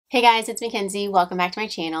Hey guys, it's Mackenzie. Welcome back to my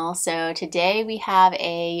channel. So today we have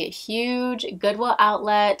a huge Goodwill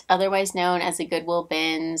outlet, otherwise known as the Goodwill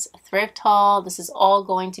Bins thrift haul. This is all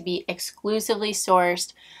going to be exclusively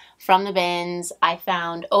sourced from the bins. I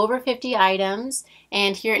found over 50 items,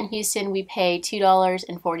 and here in Houston we pay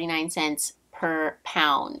 $2.49 per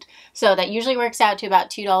pound. So that usually works out to about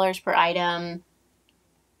 $2 per item.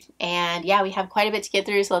 And yeah, we have quite a bit to get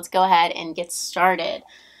through, so let's go ahead and get started.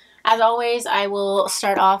 As always, I will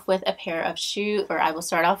start off with a pair of shoes, or I will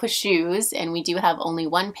start off with shoes, and we do have only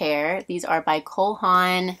one pair. These are by Cole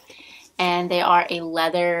Haan, and they are a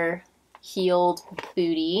leather heeled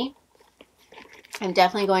bootie. I'm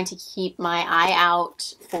definitely going to keep my eye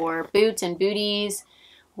out for boots and booties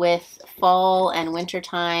with fall and winter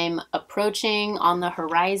time approaching on the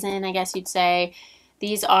horizon, I guess you'd say.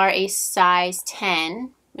 These are a size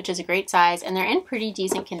 10, which is a great size, and they're in pretty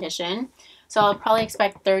decent condition. So I'll probably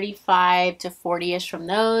expect 35 to 40-ish from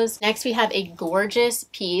those. Next we have a gorgeous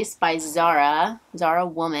piece by Zara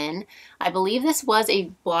Woman. I believe this was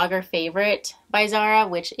a blogger favorite by Zara,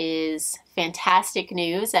 which is fantastic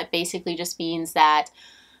news. That basically just means that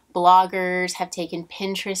bloggers have taken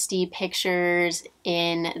Pinteresty pictures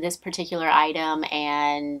in this particular item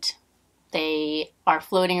and they are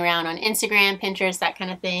floating around on Instagram, Pinterest, that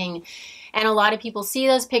kind of thing. And a lot of people see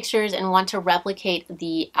those pictures and want to replicate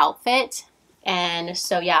the outfit. And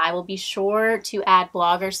so yeah, I will be sure to add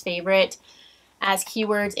blogger's favorite as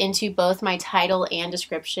keywords into both my title and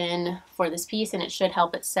description for this piece, and it should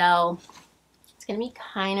help it sell. It's gonna be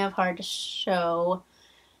kind of hard to show.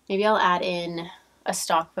 Maybe I'll add in a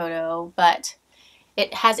stock photo, but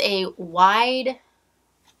it has a wide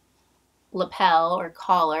lapel or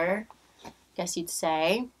collar, I guess you'd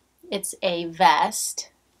say. It's a vest.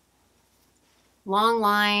 Long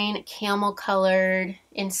line, camel colored,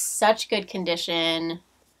 in such good condition,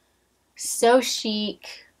 so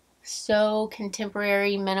chic, so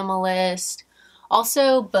contemporary, minimalist,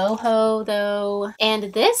 also boho though,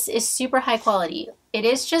 and this is super high quality. It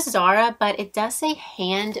is just Zara, but it does say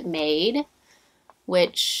handmade,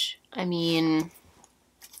 which, I mean,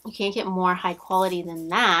 you can't get more high quality than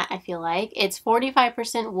that, I feel like. It's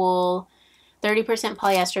 45% wool, 30%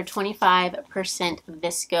 polyester, 25%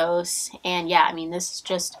 viscose, and yeah, I mean, this is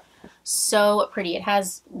just so pretty. It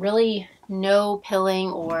has really no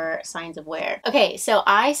pilling or signs of wear. Okay, so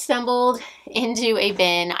I stumbled into a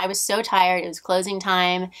bin. I was so tired. It was closing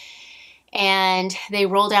time, and they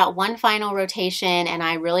rolled out one final rotation, and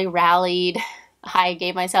I really rallied. I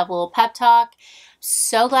gave myself a little pep talk.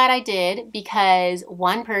 So glad I did, because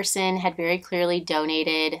one person had very clearly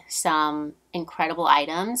donated some incredible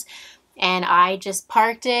items. And I just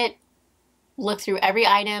parked it, looked through every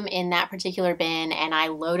item in that particular bin, and I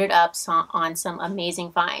loaded up on some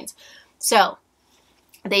amazing finds. So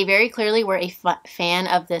they very clearly were a fan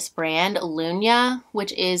of this brand, Lunya,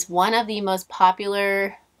 which is one of the most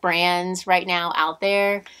popular brands right now out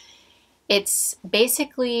there. It's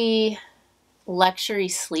basically luxury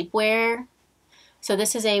sleepwear. So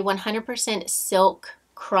this is a 100% silk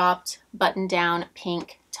cropped button-down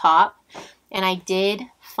pink top. And I did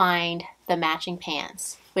find the matching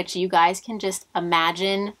pants, which you guys can just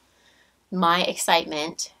imagine my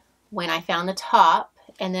excitement when I found the top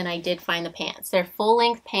and then I did find the pants. They're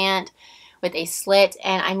full-length pant with a slit,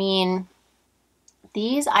 and I mean,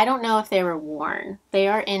 these, I don't know if they were worn. They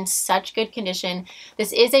are in such good condition.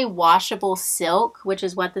 This is a washable silk, which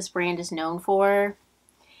is what this brand is known for.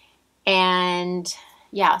 And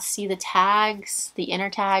yeah, see the tags, the inner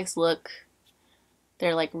tags look,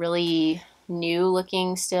 they're like really new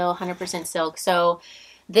looking still, 100% silk. So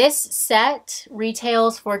this set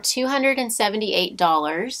retails for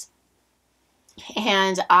 $278,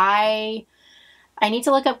 and I need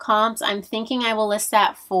to look up comps. I'm thinking I will list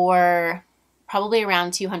that for probably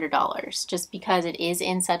around $200, just because it is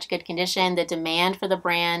in such good condition. The demand for the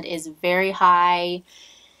brand is very high,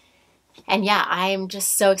 and yeah, I'm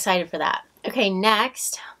just so excited for that. Okay,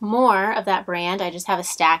 next, more of that brand. I just have a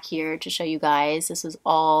stack here to show you guys. This is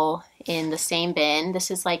all in the same bin. This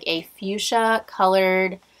is like a fuchsia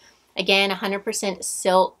colored, again, 100%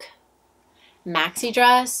 silk maxi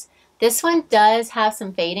dress. This one does have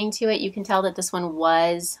some fading to it. You can tell that this one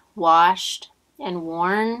was washed and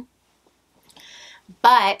worn,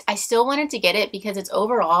 but I still wanted to get it because it's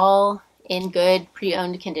overall in good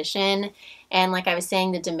pre-owned condition. And like I was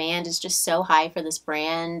saying, the demand is just so high for this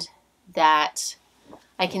brand that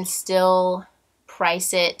I can still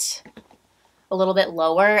price it a little bit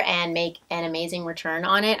lower and make an amazing return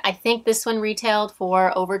on it. I think this one retailed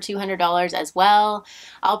for over $200 as well.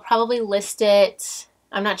 I'll probably list it,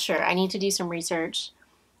 I'm not sure, I need to do some research,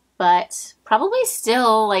 but probably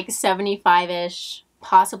still like 75-ish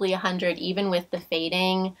possibly 100 even with the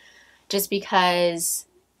fading, just because,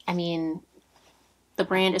 I mean, the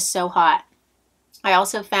brand is so hot. I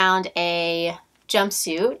also found a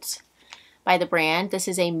jumpsuit by the brand. This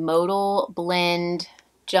is a modal blend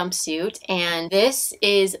jumpsuit, and this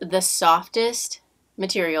is the softest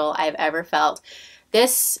material I've ever felt.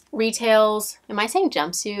 This retails, am I saying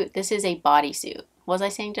jumpsuit? This is a bodysuit. Was I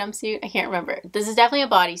saying jumpsuit? I can't remember. This is definitely a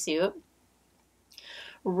bodysuit.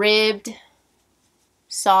 Ribbed,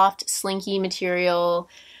 soft, slinky material.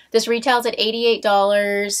 This retails at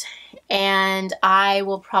 $88, and I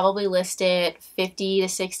will probably list it $50 to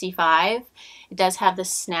 $65. It does have the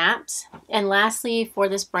snaps. And lastly, for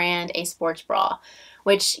this brand, a sports bra,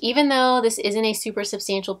 which even though this isn't a super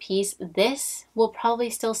substantial piece, this will probably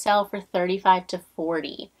still sell for $35 to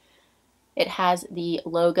 $40. It has the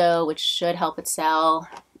logo, which should help it sell,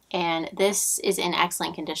 and this is in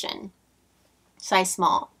excellent condition. Size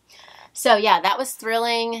small. So yeah, that was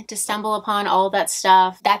thrilling to stumble upon all of that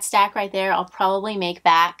stuff. That stack right there, I'll probably make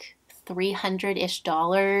back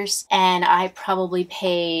 $300-ish, and I probably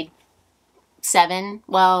paid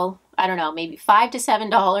I don't know, maybe $5 to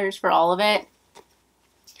 $7 for all of it.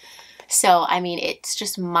 So, I mean, it's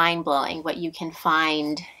just mind-blowing what you can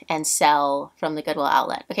find and sell from the Goodwill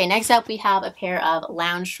outlet. Okay, next up we have a pair of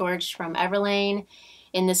lounge shorts from Everlane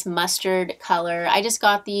in this mustard color. I just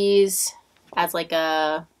got these as like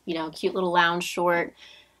a, you know, cute little lounge short.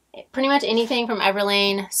 Pretty much anything from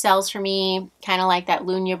Everlane sells for me, kind of like that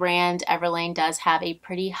Lunya brand. Everlane does have a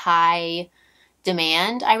pretty high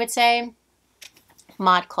demand, I would say.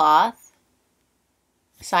 Mod cloth,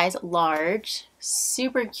 size large,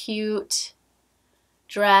 super cute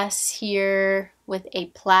dress here with a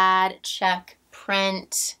plaid check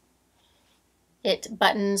print. It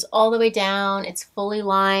buttons all the way down, it's fully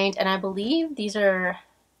lined, and I believe these are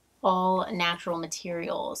all natural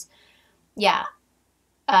materials. Yeah.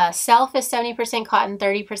 Self is 70% cotton,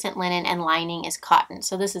 30% linen, and lining is cotton.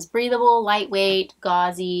 So this is breathable, lightweight,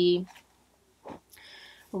 gauzy,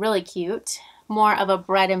 really cute. More of a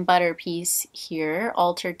bread and butter piece here,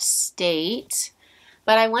 altered state.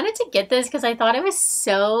 But I wanted to get this because I thought it was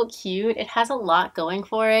so cute. It has a lot going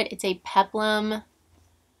for it. It's a peplum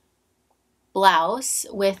blouse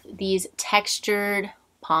with these textured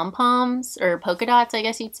pom-poms, or polka dots, I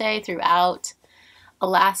guess you'd say, throughout.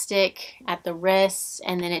 Elastic at the wrists,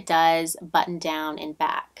 and then it does button down and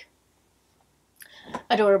back.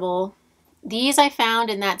 Adorable. These I found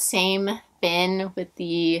in that same bin with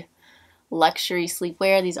the luxury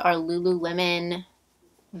sleepwear. These are Lululemon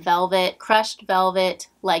velvet, crushed velvet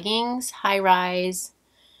leggings, high rise.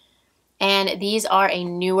 And these are a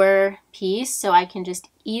newer piece, so I can just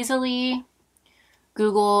easily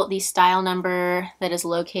Google the style number that is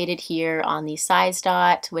located here on the size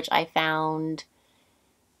dot, which I found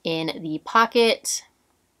in the pocket,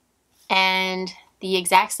 and the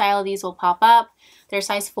exact style of these will pop up. They're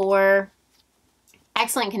size 4,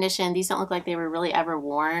 excellent condition. These don't look like they were really ever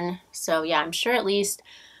worn, so yeah, I'm sure at least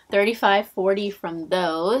 $35, $40 from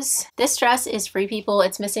those. This dress is Free People.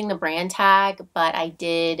 It's missing the brand tag, but I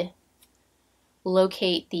did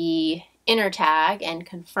locate the inner tag and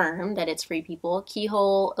confirm that it's Free People.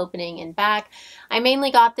 Keyhole, opening, and back. I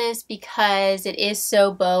mainly got this because it is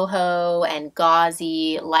so boho and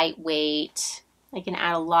gauzy, lightweight. I can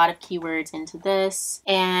add a lot of keywords into this.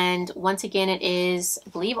 And once again, it is, I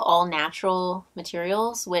believe, all natural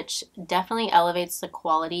materials, which definitely elevates the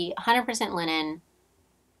quality. 100% linen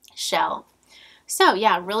shell. So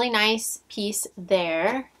yeah, really nice piece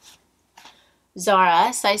there.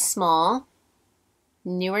 Zara, size small.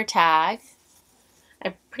 Newer tag.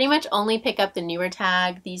 I pretty much only pick up the newer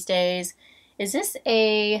tag these days. Is this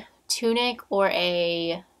a tunic or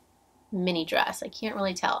a mini dress? I can't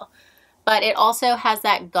really tell. But it also has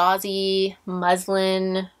that gauzy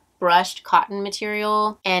muslin brushed cotton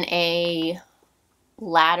material and a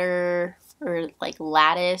ladder or like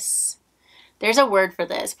lattice. There's a word for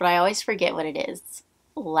this, but I always forget what it is.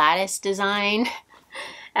 Lattice design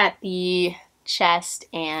at the chest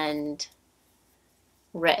and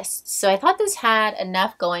wrists. So I thought this had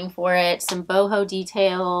enough going for it, some boho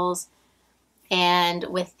details, and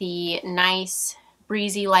with the nice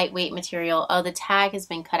breezy lightweight material. Oh, the tag has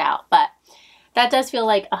been cut out, but that does feel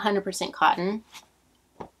like 100% cotton.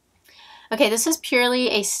 Okay, this is purely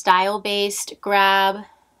a style-based grab.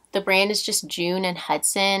 The brand is just June and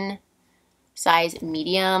Hudson, size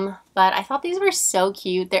medium, but I thought these were so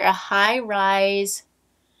cute. They're a high-rise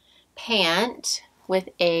pant with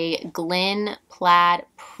a Glen plaid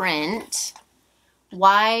print,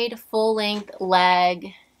 wide full-length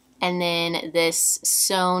leg, and then this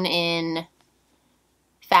sewn-in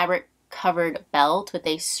fabric-covered belt with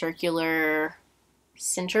a circular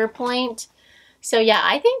center point. So yeah,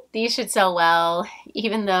 I think these should sell well,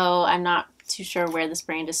 even though I'm not too sure where this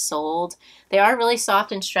brand is sold. They are really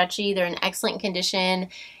soft and stretchy. They're in excellent condition,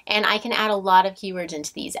 and I can add a lot of keywords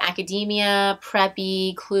into these. Academia,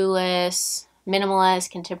 preppy, clueless,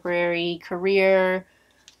 minimalist, contemporary, career,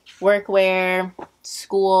 workwear,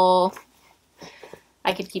 school.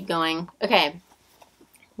 I could keep going. Okay,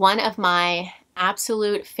 one of my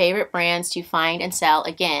absolute favorite brands to find and sell,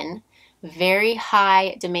 again, very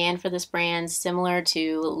high demand for this brand, similar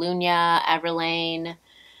to Lunya, Everlane,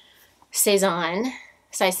 Cezanne,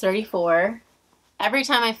 size 34. Every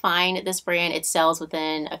time I find this brand, it sells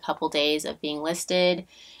within a couple days of being listed.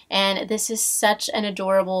 And this is such an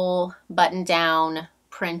adorable button-down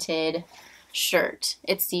printed shirt.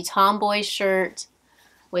 It's the tomboy shirt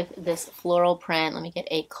with this floral print. Let me get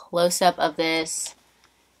a close-up of this.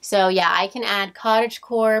 So yeah, I can add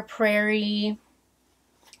cottagecore, prairie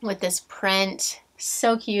with this print.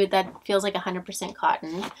 So cute. That feels like 100%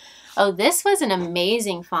 cotton. Oh, this was an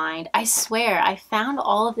amazing find. I swear, I found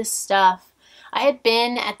all of this stuff. I had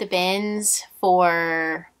been at the bins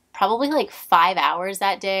for probably like 5 hours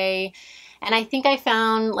that day, and I think I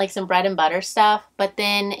found like some bread and butter stuff, but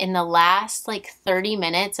then in the last like 30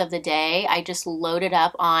 minutes of the day, I just loaded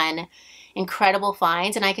up on incredible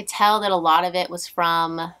finds, and I could tell that a lot of it was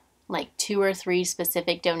from like 2 or 3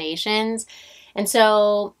 specific donations. And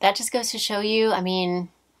so that just goes to show you, I mean,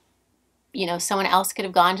 you know, someone else could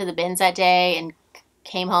have gone to the bins that day and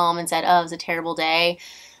came home and said, oh, it was a terrible day.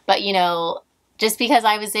 But, you know, just because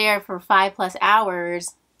I was there for 5+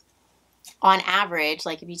 hours on average,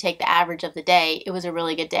 like if you take the average of the day, it was a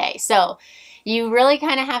really good day. So you really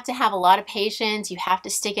kind of have to have a lot of patience. You have to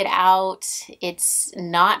stick it out. It's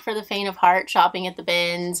not for the faint of heart shopping at the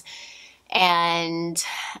bins. And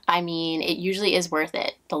I mean, it usually is worth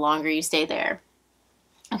it the longer you stay there.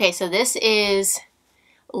 Okay, so this is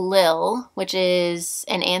Lil, which is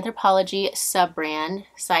an Anthropologie sub-brand,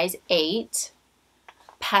 size 8,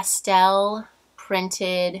 pastel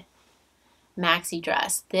printed maxi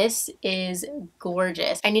dress. This is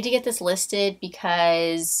gorgeous. I need to get this listed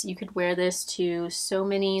because you could wear this to so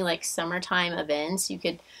many like summertime events. You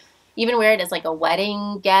could even wear it as like a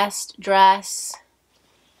wedding guest dress.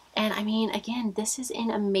 And I mean, again, this is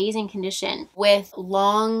in amazing condition with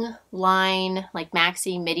long line, like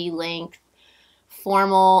maxi midi length,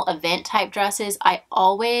 formal event type dresses. I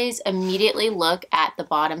always immediately look at the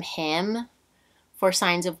bottom hem for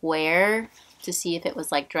signs of wear to see if it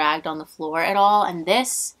was like dragged on the floor at all. And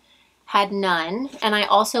this had none. And I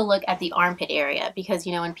also look at the armpit area because,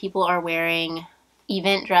 you know, when people are wearing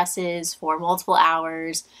event dresses for multiple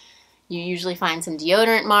hours, you usually find some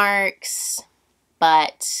deodorant marks.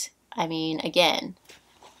 But, I mean, again,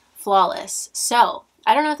 flawless. So,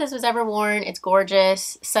 I don't know if this was ever worn. It's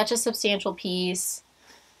gorgeous. Such a substantial piece.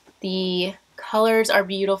 The colors are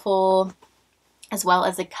beautiful, as well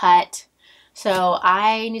as the cut. So,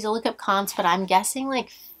 I need to look up comps, but I'm guessing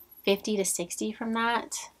like 50 to 60 from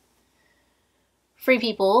that. Free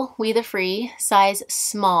People, We the Free, size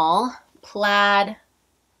small, plaid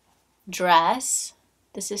dress.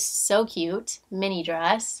 This is so cute. Mini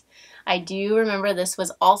dress. I do remember this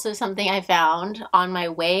was also something I found on my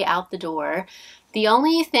way out the door. The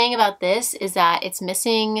only thing about this is that it's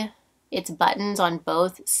missing its buttons on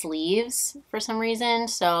both sleeves for some reason.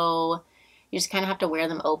 So you just kind of have to wear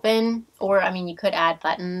them open. Or, I mean, you could add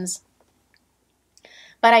buttons.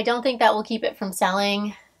 But I don't think that will keep it from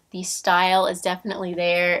selling. The style is definitely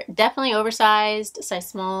there. Definitely oversized, size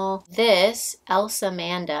small. This, Elsa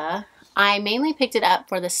Manda, I mainly picked it up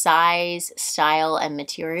for the size, style, and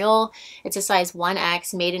material. It's a size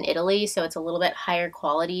 1X, made in Italy, so it's a little bit higher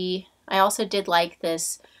quality. I also did like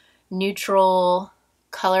this neutral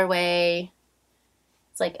colorway.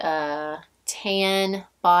 It's like a tan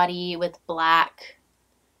body with black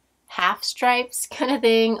half stripes kind of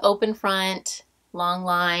thing, open front, long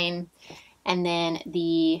line, and then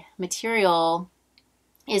the material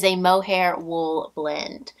is a mohair wool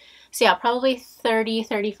blend. So yeah, probably 30,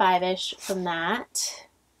 35-ish from that.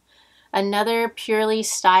 Another purely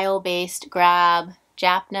style-based grab,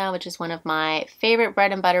 Japna, which is one of my favorite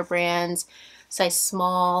bread and butter brands. Size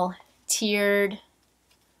small, tiered,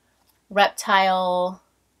 reptile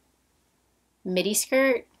midi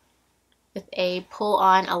skirt with a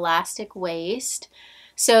pull-on elastic waist.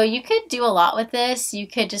 So you could do a lot with this. You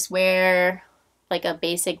could just wear like a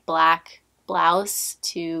basic black blouse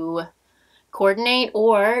to coordinate,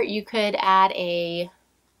 or you could add a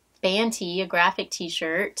band tee, a graphic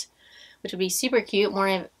t-shirt, which would be super cute, more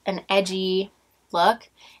of an edgy look.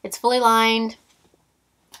 It's fully lined,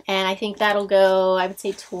 and I think that'll go, I would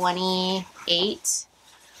say 28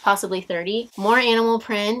 possibly 30. More animal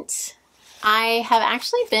print. I have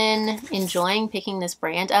actually been enjoying picking this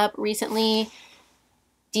brand up recently.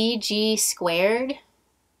 DG Squared.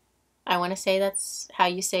 I want to say that's how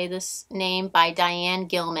you say this name, by Diane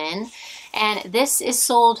Gilman. And this is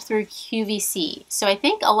sold through QVC. So I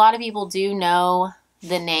think a lot of people do know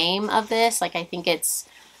the name of this. Like, I think it's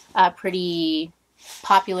a pretty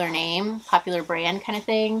popular name, popular brand kind of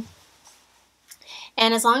thing.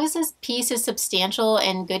 And as long as this piece is substantial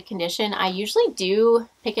and good condition, I usually do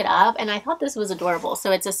pick it up. And I thought this was adorable.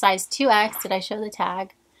 So it's a size 2X. Did I show the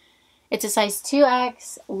tag? It's a size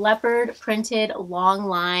 2X leopard printed long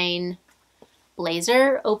line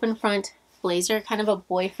blazer, open front blazer, kind of a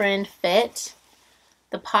boyfriend fit.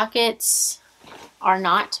 The pockets are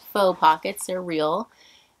not faux pockets, they're real.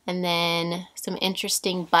 And then some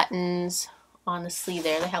interesting buttons on the sleeve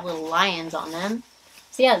there. They have little lions on them.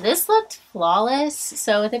 So yeah, this looked flawless.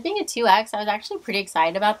 So with it being a 2X, I was actually pretty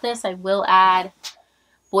excited about this. I will add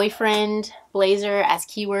boyfriend blazer as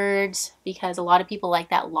keywords because a lot of people like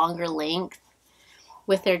that longer length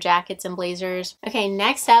with their jackets and blazers. Okay,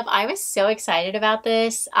 next up, I was so excited about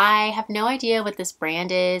this. I have no idea what this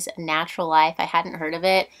brand is, Natural Life. I hadn't heard of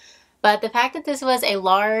it, but the fact that this was a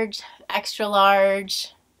large, extra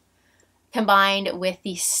large, combined with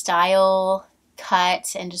the style,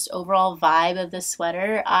 cut, and just overall vibe of the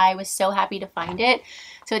sweater, I was so happy to find it.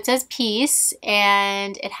 So it says Peace,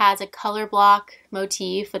 and it has a color block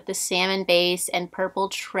motif with the salmon base and purple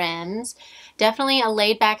trims. Definitely a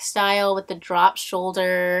laid back style with the drop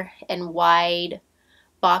shoulder and wide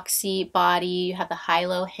boxy body. You have the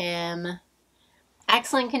high-low hem.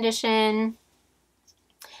 Excellent condition.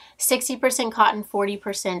 60% cotton,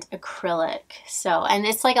 40% acrylic. So, and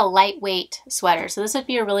it's like a lightweight sweater. So this would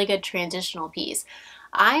be a really good transitional piece.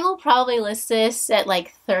 I will probably list this at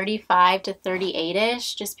like 35 to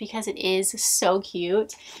 38-ish just because it is so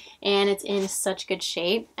cute and it's in such good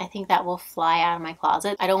shape. I think that will fly out of my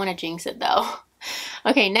closet. I don't want to jinx it though.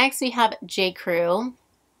 Okay, next we have J. Crew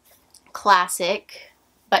classic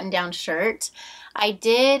button-down shirt.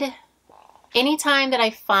 Anytime that I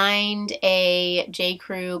find a J.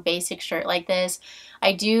 Crew basic shirt like this,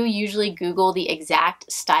 I do usually Google the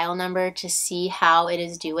exact style number to see how it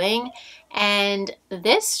is doing. And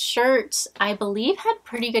this shirt, I believe, had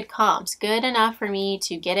pretty good comps. Good enough for me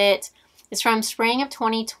to get it. It's from spring of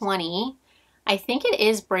 2020. I think it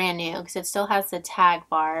is brand new because it still has the tag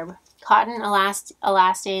barb. Cotton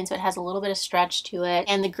elastane, so it has a little bit of stretch to it.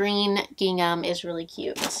 And the green gingham is really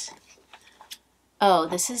cute. Oh,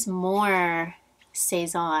 this is more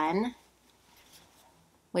Saison,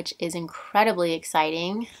 which is incredibly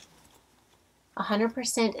exciting.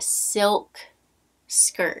 100% silk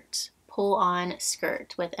skirt, pull-on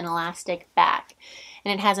skirt with an elastic back.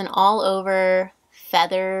 And it has an all-over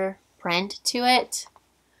feather print to it.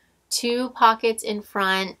 2 pockets in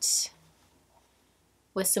front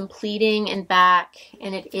with some pleating in back,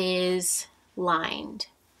 and it is lined.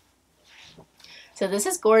 So this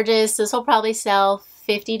is gorgeous. This will probably sell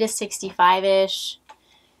 50 to 65-ish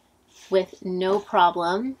with no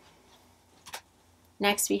problem.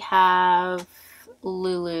 Next we have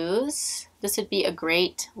Lulu's. This would be a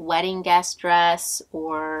great wedding guest dress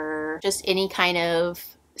or just any kind of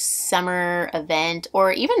summer event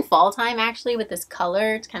or even fall time actually with this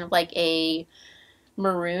color. It's kind of like a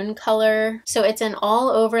maroon color. So it's an all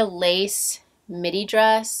over lace midi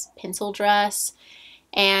dress, pencil dress.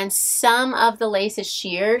 And some of the lace is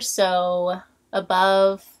sheer, so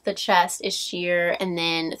above the chest is sheer, and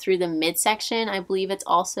then through the midsection, I believe it's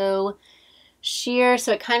also sheer,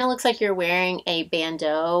 so it kind of looks like you're wearing a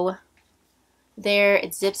bandeau there.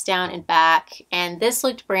 It zips down and back, and this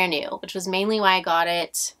looked brand new, which was mainly why I got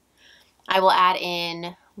it. I will add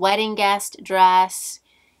in wedding guest dress,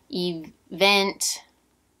 event,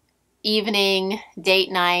 evening,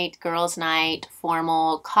 date night, girls' night,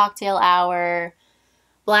 formal, cocktail hour,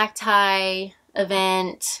 black tie,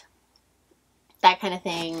 event, that kind of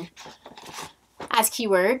thing as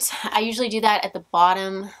keywords. I usually do that at the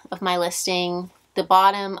bottom of my listing, the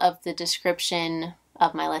bottom of the description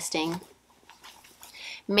of my listing.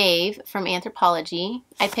 Maeve from Anthropologie.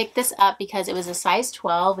 I picked this up because it was a size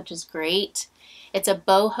 12, which is great. It's a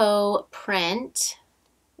boho print,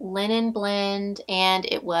 linen blend, and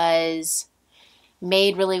it was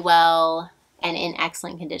made really well and in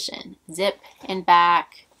excellent condition. Zip and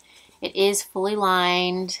back. It is fully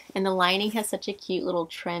lined, and the lining has such a cute little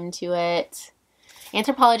trim to it.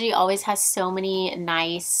 Anthropologie always has so many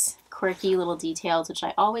nice, quirky little details, which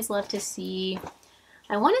I always love to see.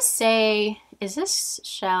 I want to say, is this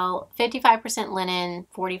shell 55% linen,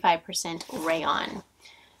 45% rayon?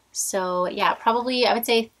 So yeah, probably I would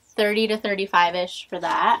say 30 to 35-ish for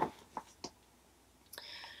that.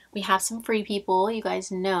 We have some Free People. You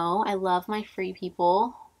guys know I love my Free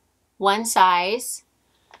People. One size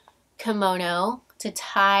kimono. It's a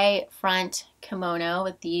tie front kimono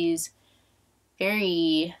with these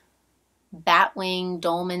very batwing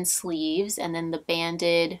dolman sleeves and then the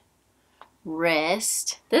banded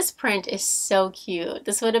wrist. This print is so cute.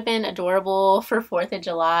 This would have been adorable for 4th of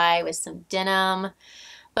July with some denim.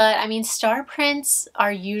 But I mean, star prints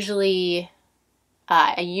are usually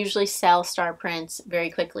I usually sell star prints very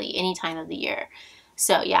quickly any time of the year.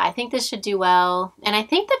 So yeah, I think this should do well. And I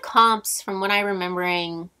think the comps from what I am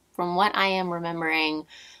remembering,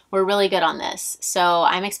 were really good on this. So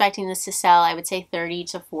I'm expecting this to sell, I would say 30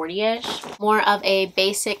 to 40-ish. More of a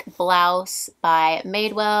basic blouse by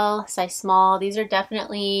Madewell, size small. These are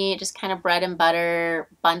definitely just kind of bread and butter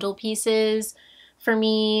bundle pieces for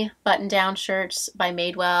me. Button-down shirts by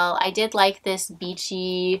Madewell. I did like this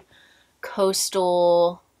beachy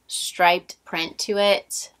coastal striped print to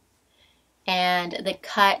it, and the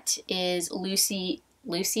cut is loose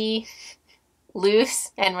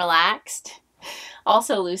and relaxed.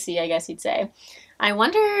 Also loosey, I guess you'd say. I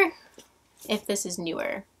wonder if this is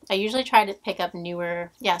newer. I usually try to pick up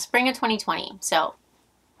newer, yeah, spring of 2020, so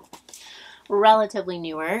relatively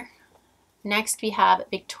newer. Next we have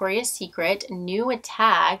Victoria's Secret, new with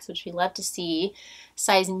tags, which we love to see,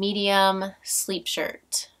 size medium sleep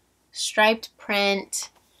shirt. Striped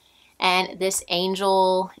print, and this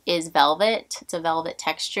angel is velvet. It's a velvet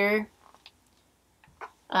texture.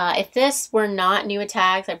 If this were not new with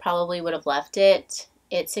tags, I probably would have left it.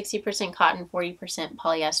 It's 60% cotton, 40%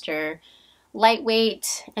 polyester,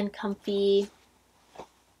 lightweight and comfy.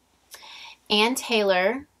 Ann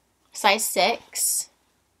Taylor, size 6,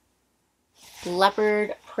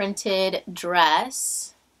 leopard printed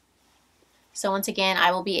dress. So once again,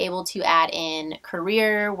 I will be able to add in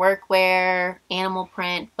career, workwear, animal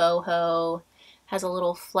print, boho. Has a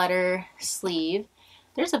little flutter sleeve.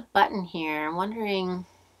 There's a button here. I'm wondering,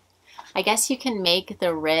 I guess you can make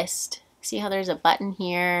the wrist. See how there's a button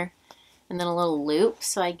here and then a little loop?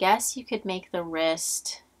 So I guess you could make the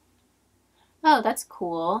wrist. Oh, that's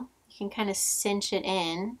cool. You can kind of cinch it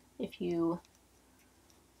in if you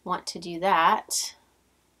want to do that.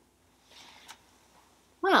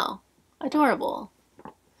 Wow. Adorable.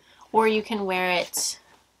 Or you can wear it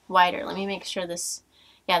wider. Let me make sure this,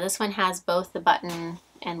 yeah, this one has both the button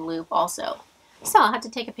and loop also. So I'll have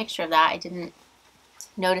to take a picture of that. I didn't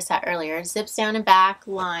notice that earlier. Zips down and back,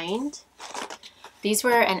 lined. These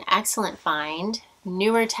were an excellent find.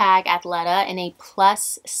 Newer tag Athleta in a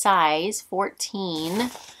plus size,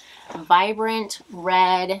 14. Vibrant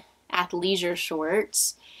red athleisure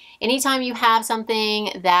shorts. Anytime you have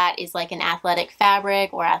something that is like an athletic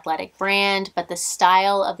fabric or athletic brand, but the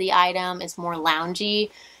style of the item is more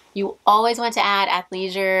loungy, you always want to add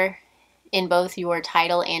athleisure in both your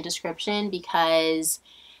title and description because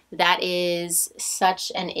that is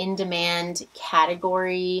such an in-demand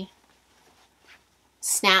category.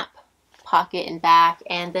 Snap, pocket, and back.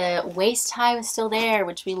 And the waist tie was still there,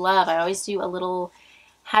 which we love. I always do a little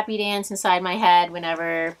happy dance inside my head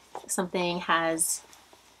whenever something has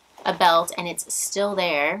a belt and it's still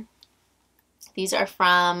there. These are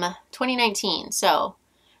from 2019, so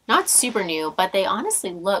not super new, but they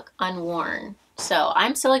honestly look unworn. So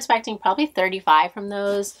I'm still expecting probably 35 from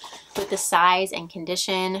those with the size and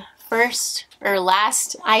condition.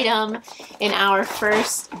 Last item in our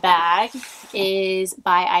first bag is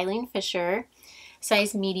by Eileen Fisher,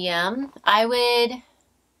 size medium. I would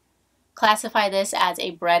classify this as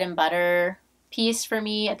a bread and butter piece for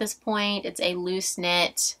me at this point. It's a loose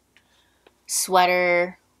knit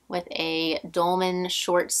sweater with a dolman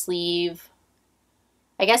short sleeve.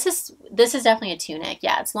 I guess this is definitely a tunic.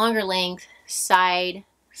 Yeah, it's longer length, side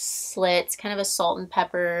slits, kind of a salt and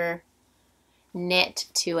pepper knit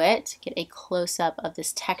to it. Get a close-up of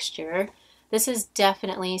this texture. This is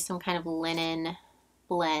definitely some kind of linen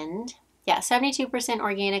blend. Yeah, 72%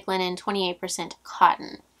 organic linen, 28%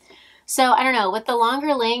 cotton. So I don't know, with the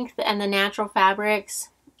longer length and the natural fabrics,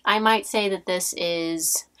 I might say that this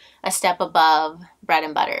is a step above bread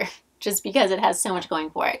and butter just because it has so much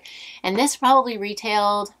going for it. And this probably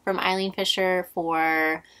retailed from Eileen Fisher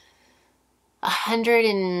for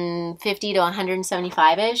 150 to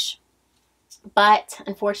 175-ish. But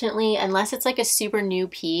unfortunately, unless it's like a super new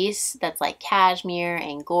piece that's like cashmere,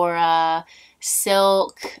 angora,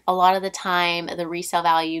 silk, a lot of the time the resale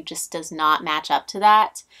value just does not match up to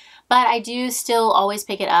that. But I do still always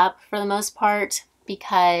pick it up for the most part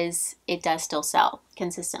because it does still sell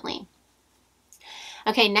consistently.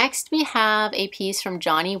 Okay, next we have a piece from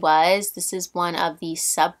Johnny Was. This is one of the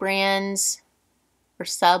sub-brands or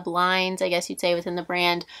sub lines, I guess you'd say, within the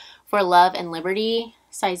brand for Love and Liberty.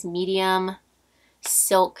 Size medium,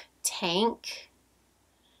 silk tank.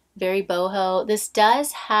 Very boho. This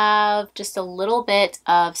does have just a little bit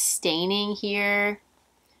of staining here,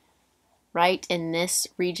 right in this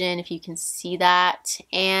region, if you can see that.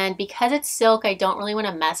 And because it's silk, I don't really want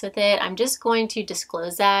to mess with it. I'm just going to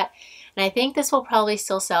disclose that. And I think this will probably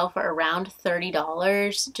still sell for around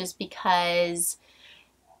 $30 just because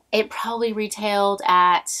it probably retailed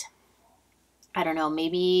at, I don't know,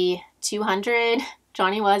 maybe 200.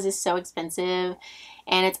 Johnny Was is so expensive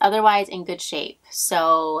and it's otherwise in good shape.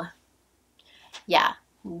 So yeah,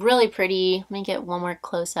 really pretty. Let me get one more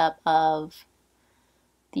close up of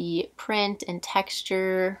the print and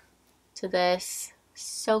texture to this.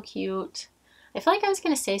 So cute. I feel like I was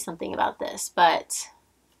going to say something about this, but,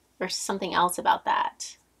 or something else about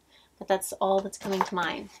that, but that's all that's coming to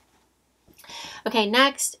mind. Okay,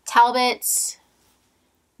 next, Talbot's,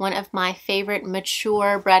 one of my favorite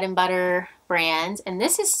mature bread and butter brands. And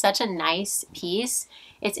this is such a nice piece.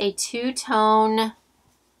 It's a two-tone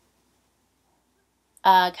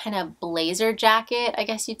kind of blazer jacket, I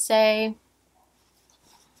guess you'd say,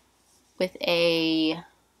 with a,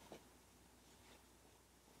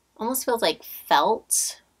 almost feels like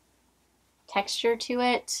felt texture to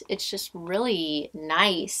it. It's just really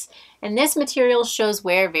nice. And this material shows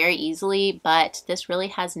wear very easily, but this really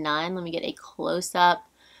has none. Let me get a close-up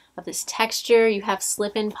of this texture. You have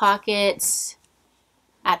slip-in pockets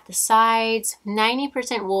at the sides,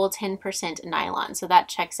 90% wool, 10% nylon, so that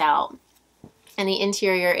checks out. And the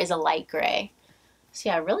interior is a light gray. So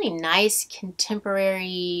yeah, really nice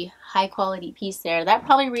contemporary high quality piece there. That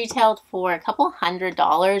probably retailed for a couple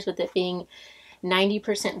 $100 with it being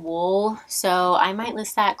 90% wool. So I might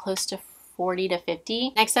list that close to 40 to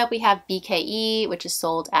 50. Next up we have BKE, which is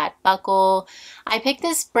sold at Buckle. I pick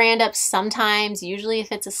this brand up sometimes, usually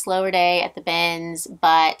if it's a slower day at the bins,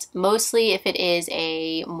 but mostly if it is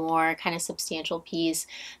a more kind of substantial piece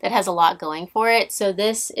that has a lot going for it. So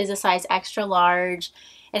this is a size extra large.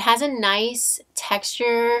 It has a nice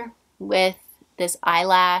texture with this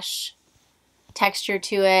eyelash texture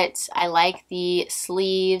to it. I like the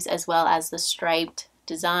sleeves as well as the striped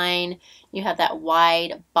design. You have that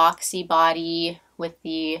wide boxy body with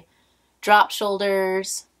the drop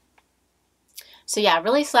shoulders. So yeah,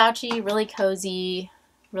 really slouchy, really cozy,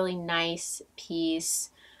 really nice piece.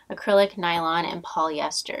 Acrylic, nylon, and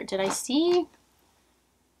polyester. Did I see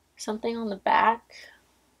something on the back?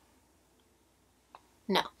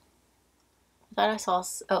 No. I thought I saw,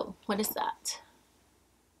 oh, what is that?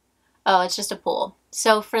 Oh, it's just a pull.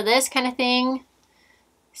 So for this kind of thing,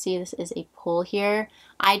 see, this is a pull here.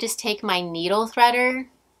 I just take my needle threader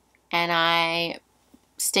and I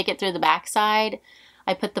stick it through the back side.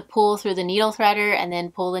 I put the pull through the needle threader and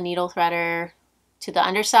then pull the needle threader to the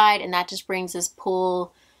underside, and that just brings this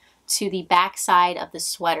pull to the back side of the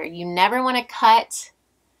sweater. You never want to cut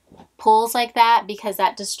pulls like that because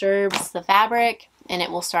that disturbs the fabric and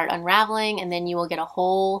it will start unraveling and then you will get a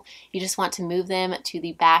hole. You just want to move them to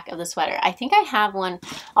the back of the sweater. I think I have one.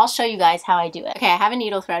 I'll show you guys how I do it. Okay, I have a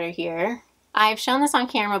needle threader here. I've shown this on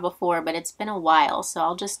camera before, but it's been a while, so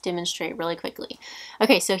I'll just demonstrate really quickly.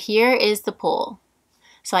 Okay, so here is the pull.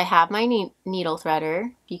 So I have my needle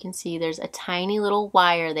threader. You can see there's a tiny little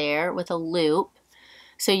wire there with a loop.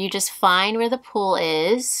 So you just find where the pull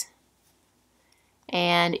is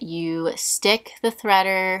and you stick the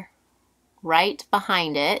threader right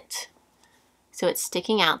behind it, so it's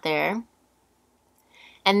sticking out there,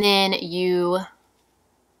 and then you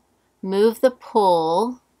move the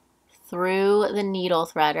pull through the needle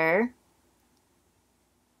threader.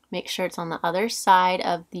 Make sure it's on the other side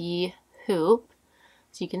of the hoop,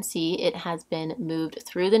 so you can see it has been moved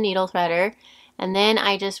through the needle threader, and then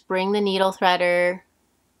I just bring the needle threader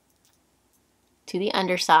to the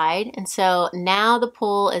underside, and so now the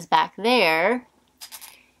pull is back there.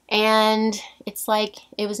 And it's like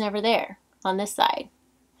it was never there on this side.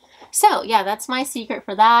 So yeah, that's my secret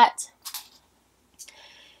for that.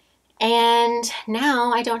 And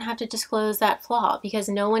now I don't have to disclose that flaw because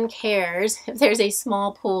no one cares if there's a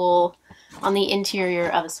small pull on the interior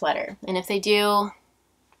of a sweater. And if they do,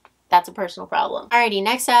 that's a personal problem. Alrighty,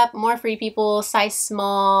 next up, more Free People, size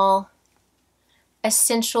small,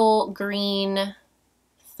 essential green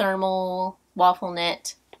thermal waffle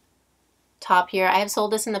knit top here. I have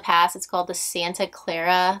sold this in the past. It's called the Santa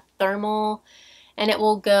Clara Thermal, and it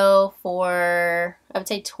will go for, I would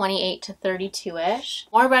say, 28 to 32-ish.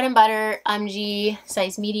 More bread and butter, UMG,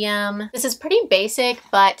 size medium. This is pretty basic,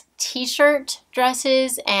 but t-shirt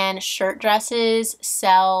dresses and shirt dresses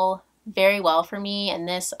sell very well for me, and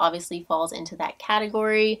this obviously falls into that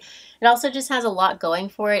category. It also just has a lot going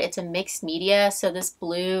for it. It's a mixed media, so this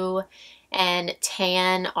blue and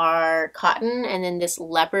tan are cotton, and then this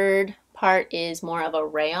leopard part is more of a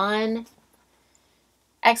rayon.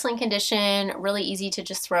 Excellent condition, really easy to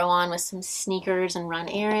just throw on with some sneakers and run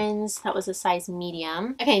errands. That was a size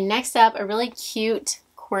medium. Okay, next up, a really cute,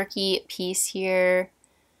 quirky piece here.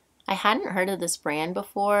 I hadn't heard of this brand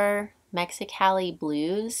before, Mexicali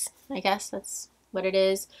Blues, I guess that's what it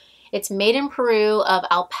is. It's made in Peru of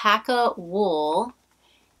alpaca wool,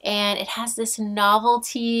 and it has this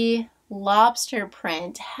novelty lobster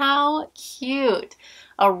print. How cute!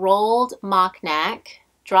 A rolled mock neck,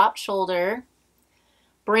 drop shoulder,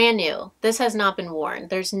 brand new. This has not been worn.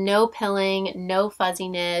 There's no pilling, no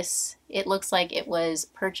fuzziness. It looks like it was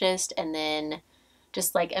purchased and then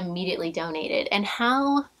just like immediately donated. And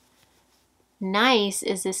how nice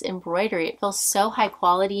is this embroidery? It feels so high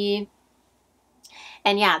quality.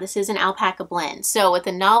 And yeah, this is an alpaca blend. So with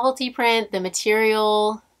the novelty print, the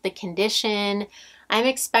material, the condition, I'm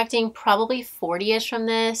expecting probably 40-ish from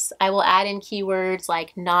this. I will add in keywords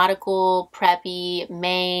like nautical, preppy,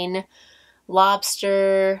 Maine,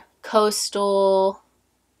 lobster, coastal,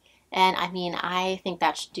 and I mean, I think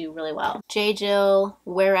that should do really well. J. Jill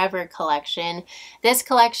Wherever collection. This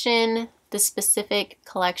collection, the specific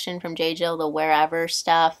collection from J. Jill, the Wherever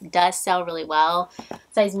stuff, does sell really well.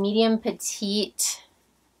 Size medium petite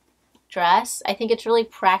dress. I think it's really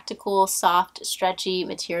practical, soft, stretchy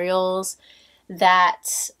materials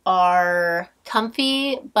that are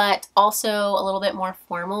comfy, but also a little bit more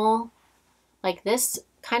formal. Like this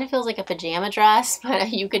kind of feels like a pajama dress,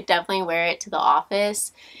 but you could definitely wear it to the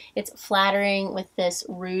office. It's flattering with this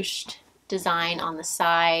ruched design on the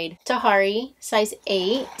side. Tahari, size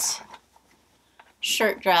 8,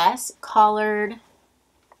 shirt dress, collared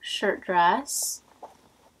shirt dress.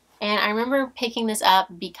 And I remember picking this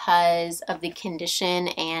up because of the condition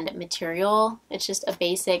and material. It's just a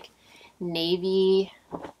basic navy,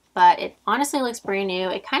 but it honestly looks brand new.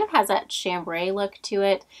 It kind of has that chambray look to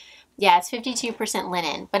it. Yeah, it's 52%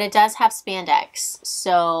 linen, but it does have spandex,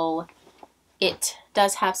 so it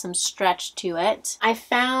does have some stretch to it. I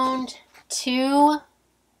found 2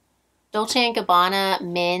 Dolce & Gabbana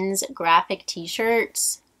men's graphic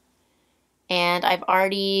t-shirts, and I've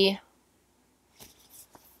already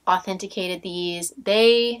authenticated these.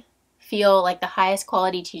 They feel like the highest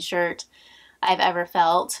quality t-shirt I've ever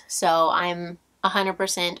felt, so I'm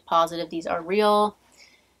 100% positive these are real.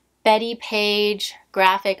 Betty Page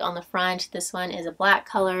graphic on the front. This one is a black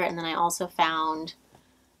color, and then I also found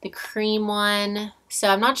the cream one. So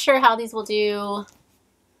I'm not sure how these will do.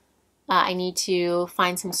 I need to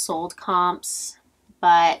find some sold comps,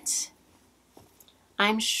 but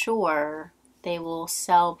I'm sure they will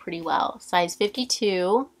sell pretty well. Size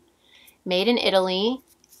 52, made in Italy,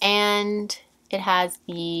 and it has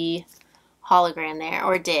the hologram there,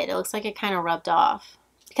 or it did. It looks like it kind of rubbed off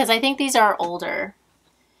because I think these are older.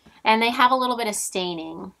 And they have a little bit of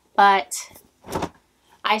staining, but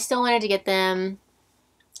I still wanted to get them.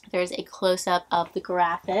 There's a close-up of the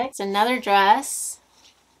graphics. Another dress.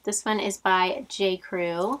 This one is by J.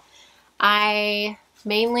 Crew. I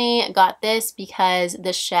mainly got this because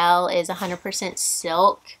the shell is 100%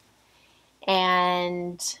 silk,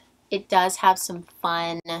 and it does have some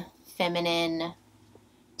fun, feminine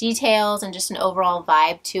details and just an overall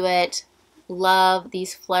vibe to it. Love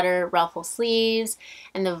these flutter ruffle sleeves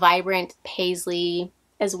and the vibrant paisley,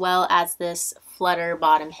 as well as this flutter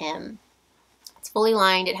bottom hem. It's fully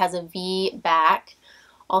lined. It has a V back,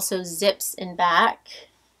 also zips in back,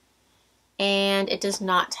 and it does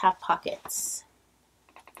not have pockets.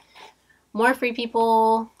 More Free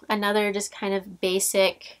People, another just kind of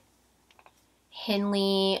basic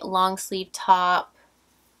Henley long sleeve top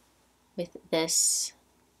with this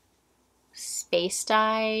space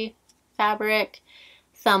dye fabric,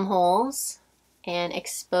 thumb holes, and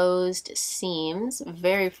exposed seams.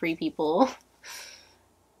 Very Free People.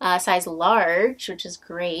 Size large, which is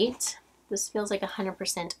great. This feels like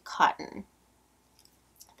 100% cotton.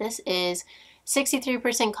 This is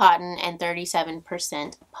 63% cotton and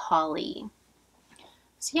 37% poly.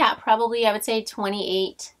 So yeah, probably I would say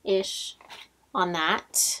 28-ish on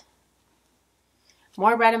that.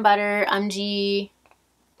 More bread and butter, UMG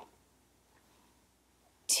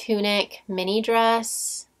tunic mini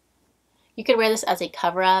dress. You could wear this as a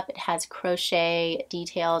cover-up. It has crochet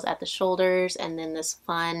details at the shoulders and then this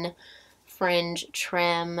fun fringe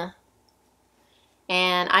trim.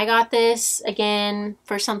 And I got this, again,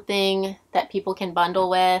 for something that people can bundle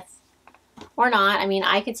with or not. I mean,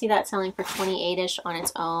 I could see that selling for 28-ish on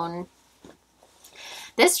its own.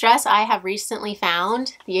 This dress I have recently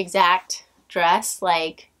found, the exact dress,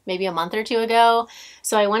 like maybe a month or two ago.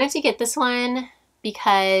 So I wanted to get this one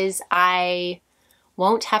because I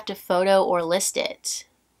won't have to photo or list it,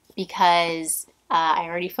 because I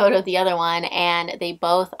already photoed the other one and they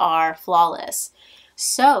both are flawless.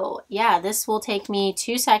 So yeah, this will take me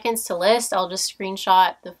 2 seconds to list. I'll just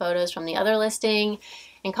screenshot the photos from the other listing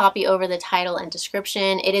and copy over the title and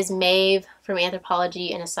description. It is Maeve from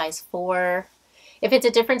Anthropologie in a size 4. If it's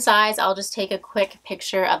a different size, I'll just take a quick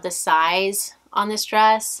picture of the size on this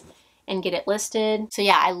dress and get it listed. So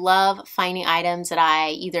yeah, I love finding items that I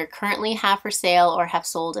either currently have for sale or have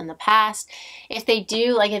sold in the past. If they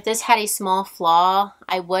do, like if this had a small flaw,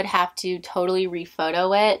 I would have to totally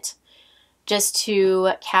rephoto it just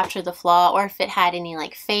to capture the flaw, or if it had any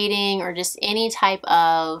like fading or just any type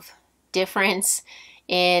of difference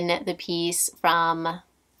in the piece from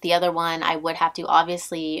the other one, I would have to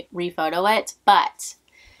obviously rephoto it, but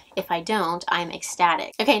if I don't, I'm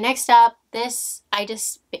ecstatic. Okay, next up, this I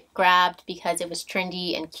just grabbed because it was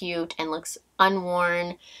trendy and cute and looks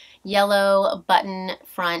unworn. Yellow button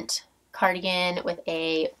front cardigan with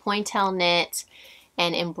a pointelle knit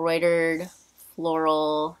and embroidered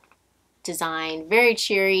floral design. Very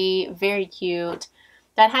cheery, very cute.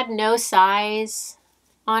 That had no size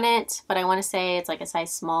on it, but I want to say it's like a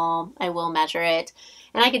size small. I will measure it.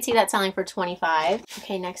 And I could see that selling for $25.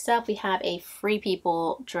 Okay, next up we have a Free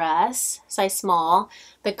People dress, size small.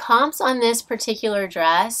 The comps on this particular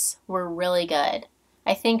dress were really good.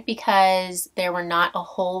 I think because there were not a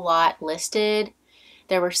whole lot listed.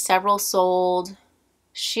 There were several sold.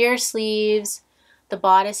 Sheer sleeves. The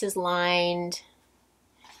bodice is lined.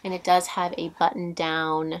 And it does have a button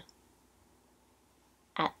down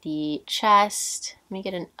at the chest. Let me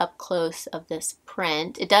get an up close of this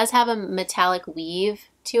print. It does have a metallic weave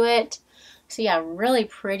to it. So yeah, really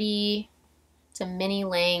pretty. It's a mini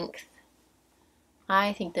length.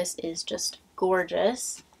 I think this is just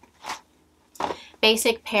gorgeous.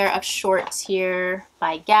 Basic pair of shorts here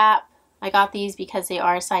by Gap. I got these because they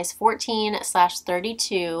are size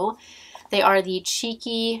 14/32. They are the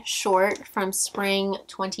Cheeky short from spring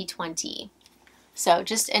 2020. So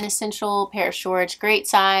just an essential pair of shorts, great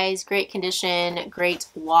size, great condition, great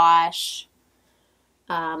wash.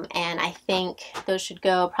 And I think those should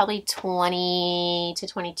go probably 20 to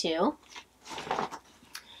 22.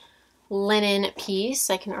 Linen piece,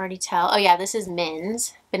 I can already tell. Oh yeah, this is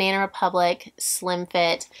men's. Banana Republic Slim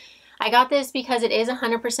Fit. I got this because it is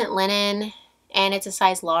 100% linen and it's a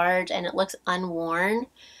size large and it looks unworn.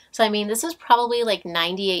 So I mean, this is probably like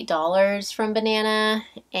 $98 from Banana,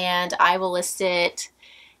 and I will list it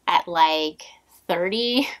at like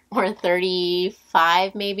 30 or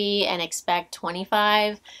 35 maybe and expect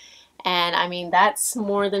 25. And I mean, that's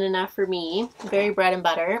more than enough for me. Very bread and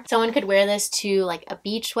butter. Someone could wear this to like a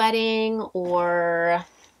beach wedding or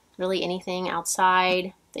really anything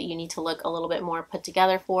outside that you need to look a little bit more put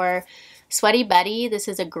together for. Sweaty Betty, this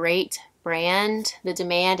is a great brand. The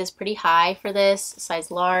demand is pretty high for this,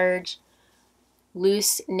 size large,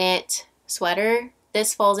 loose knit sweater.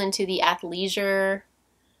 This falls into the athleisure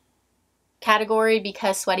category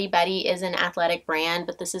because Sweaty Betty is an athletic brand,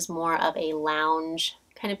 but this is more of a lounge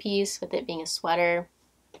kind of piece with it being a sweater.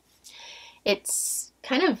 It's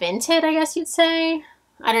kind of vented, I guess you'd say.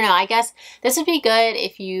 I don't know, I guess this would be good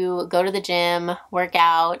if you go to the gym, work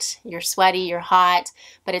out, you're sweaty, you're hot,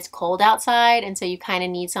 but it's cold outside, and so you kind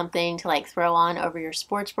of need something to like throw on over your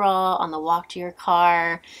sports bra on the walk to your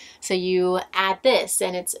car. So you add this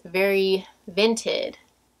and it's very vented.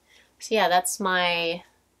 So yeah, that's my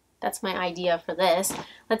idea for this.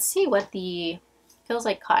 Let's see what the, feels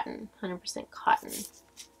like cotton, 100% cotton.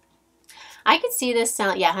 I could see this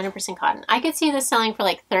selling, yeah, 100% cotton. I could see this selling for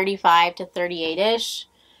like 35 to 38-ish.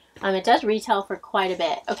 It does retail for quite a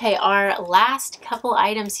bit. Okay, our last couple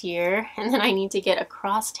items here, and then I need to get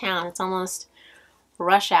across town. It's almost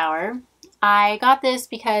rush hour. I got this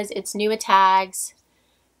because it's new at tags.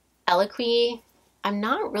 Eloquy. I'm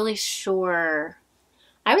not really sure.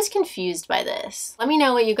 I was confused by this. Let me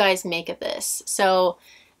know what you guys make of this. So,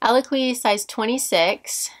 Eloquy size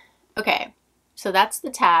 26. Okay, so that's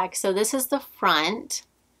the tag. So this is the front,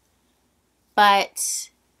 but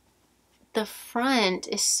the front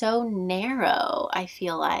is so narrow, I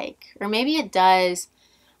feel like. Or maybe it does,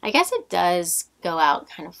 I guess it does go out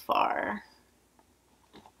kind of far.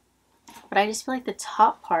 But I just feel like the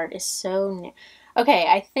top part is so okay,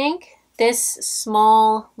 I think this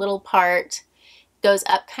small little part goes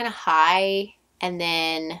up kind of high, and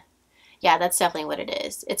then, yeah, that's definitely what it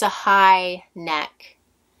is. It's a high neck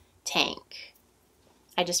tank.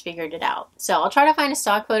 I just figured it out. So I'll try to find a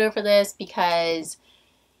stock photo for this because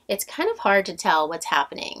it's kind of hard to tell what's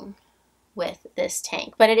happening with this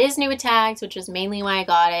tank, but it is new with tags, which is mainly why I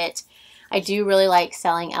got it. I do really like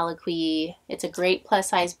selling Eloquii. It's a great plus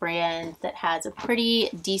size brand that has a pretty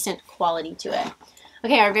decent quality to it.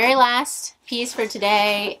 Okay, our very last piece for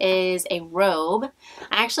today is a robe.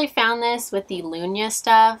 I actually found this with the Lunya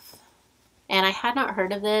stuff, and I had not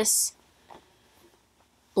heard of this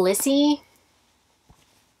Blissy,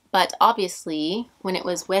 but obviously when it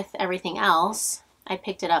was with everything else, I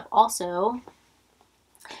picked it up also.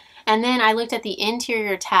 And then I looked at the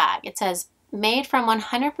interior tag. It says, made from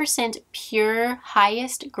 100% pure,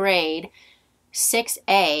 highest grade,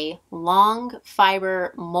 6A, long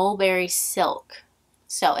fiber mulberry silk.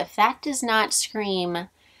 So if that does not scream,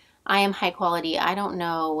 I am high quality, I don't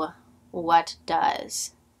know what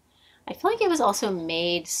does. I feel like it was also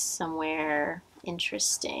made somewhere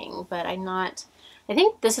interesting, but I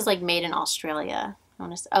think this is like made in Australia.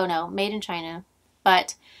 Oh no, made in China.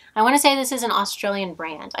 But I want to say this is an Australian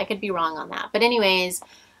brand. I could be wrong on that. But anyways,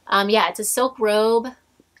 yeah, it's a silk robe.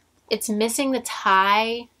 It's missing the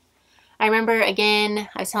tie. I remember, again,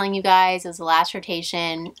 I was telling you guys, it was the last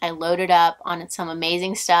rotation. I loaded up on some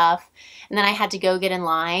amazing stuff, and then I had to go get in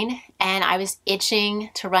line, and I was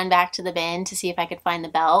itching to run back to the bin to see if I could find the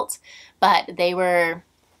belt, but they were,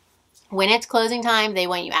 when it's closing time, they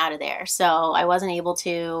want you out of there, so I wasn't able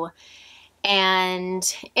to. And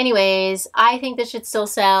anyways, I think this should still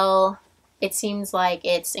sell. It seems like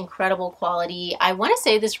it's incredible quality. I want to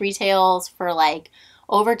say this retails for like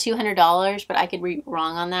over $200, but I could be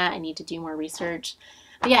wrong on that. I need to do more research.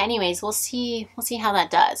 But yeah, anyways, we'll see how that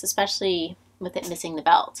does, especially with it missing the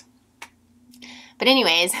belt. But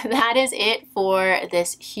anyways, that is it for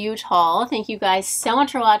this huge haul. Thank you guys so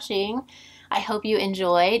much for watching. I hope you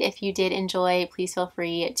enjoyed. If you did enjoy, please feel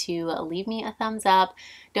free to leave me a thumbs up.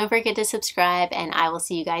 Don't forget to subscribe, and I will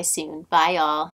see you guys soon. Bye, y'all.